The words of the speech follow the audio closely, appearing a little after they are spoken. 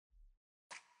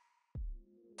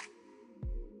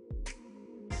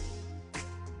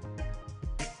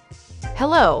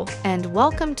Hello, and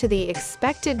welcome to the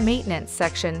expected maintenance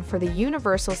section for the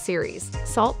Universal Series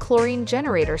Salt Chlorine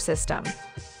Generator System.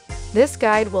 This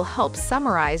guide will help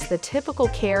summarize the typical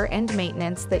care and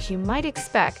maintenance that you might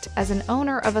expect as an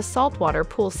owner of a saltwater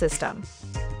pool system.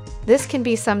 This can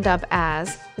be summed up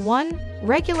as 1.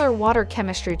 Regular water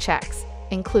chemistry checks,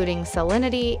 including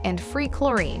salinity and free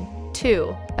chlorine.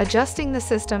 2. Adjusting the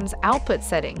system's output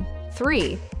setting.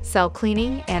 3. Cell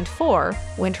cleaning. And 4.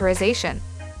 Winterization.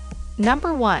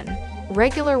 Number 1.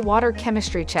 Regular water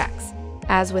chemistry checks.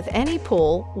 As with any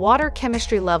pool, water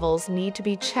chemistry levels need to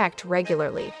be checked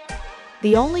regularly.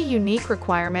 The only unique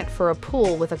requirement for a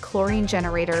pool with a chlorine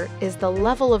generator is the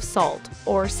level of salt,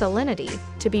 or salinity,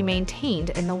 to be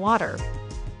maintained in the water.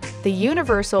 The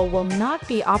Universal will not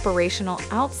be operational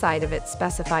outside of its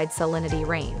specified salinity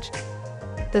range.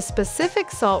 The specific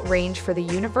salt range for the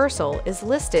Universal is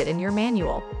listed in your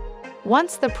manual.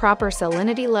 Once the proper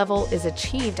salinity level is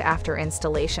achieved after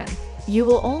installation, you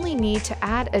will only need to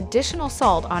add additional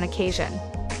salt on occasion.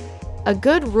 A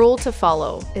good rule to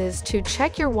follow is to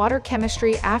check your water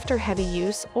chemistry after heavy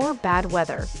use or bad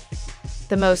weather.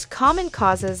 The most common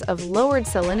causes of lowered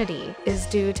salinity is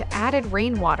due to added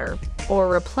rainwater or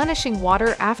replenishing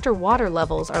water after water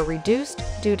levels are reduced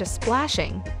due to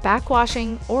splashing,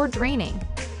 backwashing, or draining.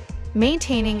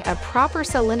 Maintaining a proper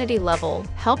salinity level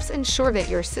helps ensure that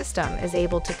your system is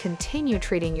able to continue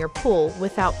treating your pool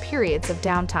without periods of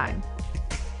downtime.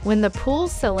 When the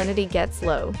pool's salinity gets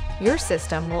low, your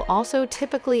system will also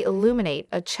typically illuminate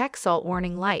a check salt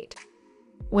warning light.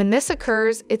 When this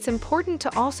occurs, it's important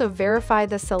to also verify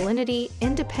the salinity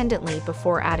independently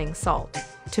before adding salt,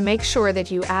 to make sure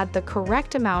that you add the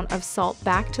correct amount of salt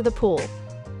back to the pool.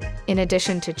 In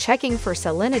addition to checking for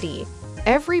salinity,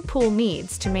 every pool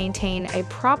needs to maintain a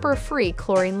proper free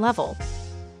chlorine level.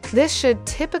 This should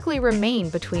typically remain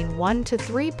between 1 to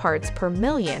 3 parts per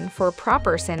million for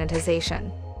proper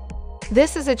sanitization.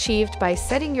 This is achieved by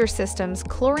setting your system's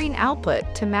chlorine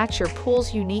output to match your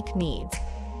pool's unique needs.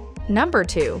 Number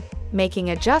 2. Making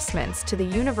adjustments to the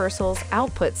Universal's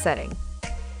output setting.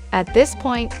 At this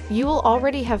point, you will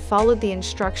already have followed the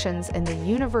instructions in the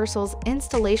Universal's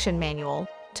installation manual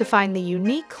to find the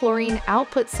unique chlorine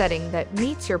output setting that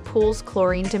meets your pool's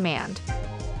chlorine demand.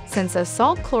 Since a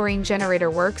salt chlorine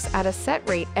generator works at a set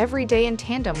rate every day in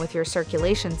tandem with your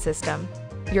circulation system,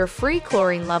 your free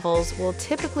chlorine levels will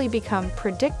typically become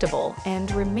predictable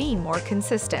and remain more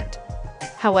consistent.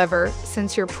 However,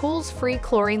 since your pool's free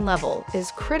chlorine level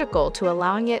is critical to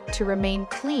allowing it to remain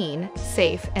clean,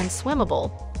 safe, and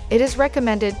swimmable, it is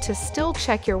recommended to still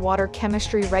check your water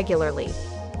chemistry regularly.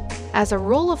 As a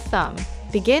rule of thumb,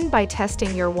 begin by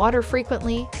testing your water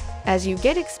frequently. As you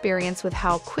get experience with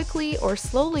how quickly or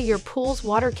slowly your pool's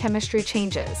water chemistry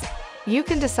changes, you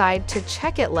can decide to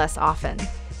check it less often.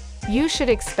 You should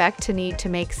expect to need to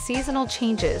make seasonal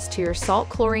changes to your salt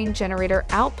chlorine generator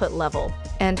output level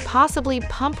and possibly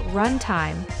pump run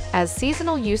time as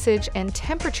seasonal usage and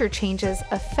temperature changes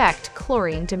affect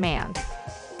chlorine demand.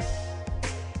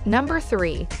 Number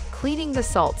 3. Cleaning the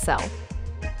salt cell.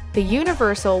 The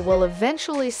Universal will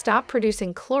eventually stop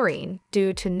producing chlorine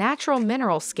due to natural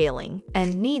mineral scaling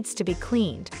and needs to be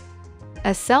cleaned.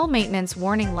 A cell maintenance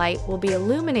warning light will be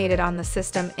illuminated on the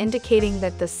system indicating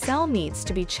that the cell needs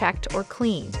to be checked or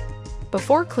cleaned.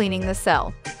 Before cleaning the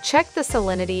cell, check the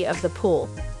salinity of the pool.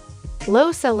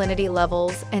 Low salinity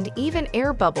levels and even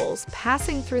air bubbles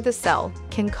passing through the cell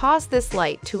can cause this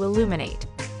light to illuminate.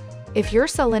 If your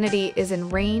salinity is in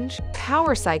range,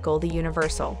 power cycle the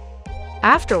Universal.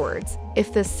 Afterwards,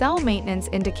 if the cell maintenance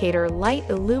indicator light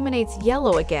illuminates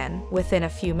yellow again within a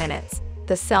few minutes,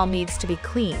 the cell needs to be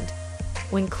cleaned.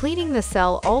 When cleaning the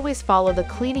cell, always follow the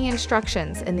cleaning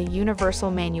instructions in the Universal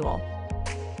manual.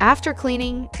 After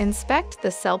cleaning, inspect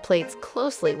the cell plates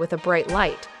closely with a bright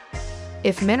light.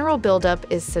 If mineral buildup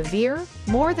is severe,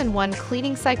 more than one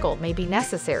cleaning cycle may be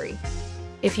necessary.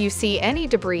 If you see any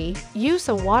debris, use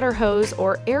a water hose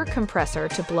or air compressor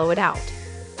to blow it out.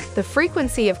 The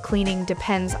frequency of cleaning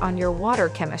depends on your water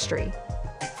chemistry.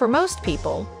 For most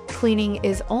people, cleaning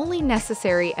is only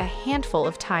necessary a handful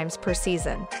of times per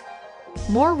season.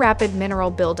 More rapid mineral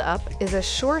buildup is a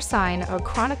sure sign of a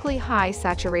chronically high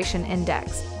saturation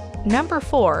index. Number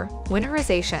 4.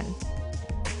 Winterization.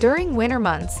 During winter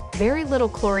months, very little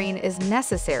chlorine is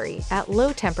necessary at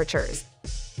low temperatures.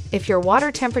 If your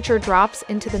water temperature drops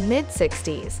into the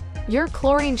mid-60s, your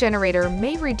chlorine generator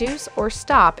may reduce or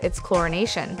stop its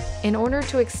chlorination in order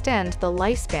to extend the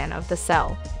lifespan of the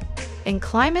cell. In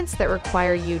climates that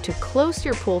require you to close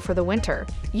your pool for the winter,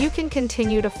 you can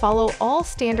continue to follow all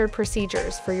standard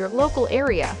procedures for your local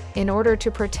area in order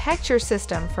to protect your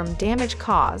system from damage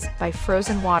caused by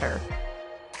frozen water.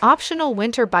 Optional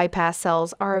winter bypass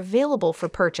cells are available for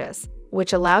purchase,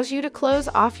 which allows you to close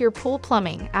off your pool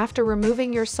plumbing after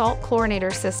removing your salt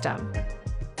chlorinator system.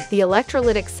 The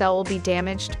electrolytic cell will be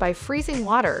damaged by freezing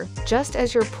water, just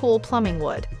as your pool plumbing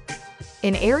would.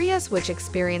 In areas which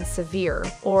experience severe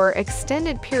or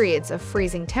extended periods of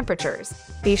freezing temperatures,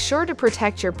 be sure to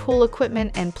protect your pool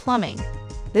equipment and plumbing.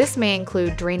 This may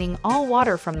include draining all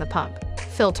water from the pump,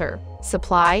 filter,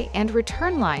 supply, and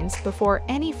return lines before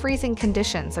any freezing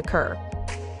conditions occur.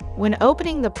 When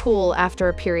opening the pool after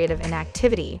a period of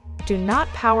inactivity, do not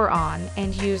power on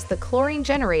and use the chlorine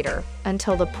generator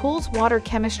until the pool's water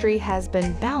chemistry has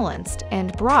been balanced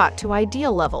and brought to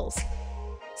ideal levels.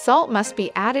 Salt must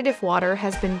be added if water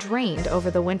has been drained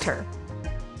over the winter.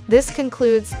 This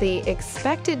concludes the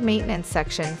expected maintenance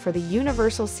section for the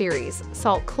Universal Series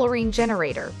Salt Chlorine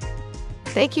Generator.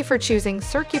 Thank you for choosing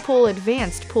CircuPool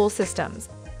Advanced Pool Systems.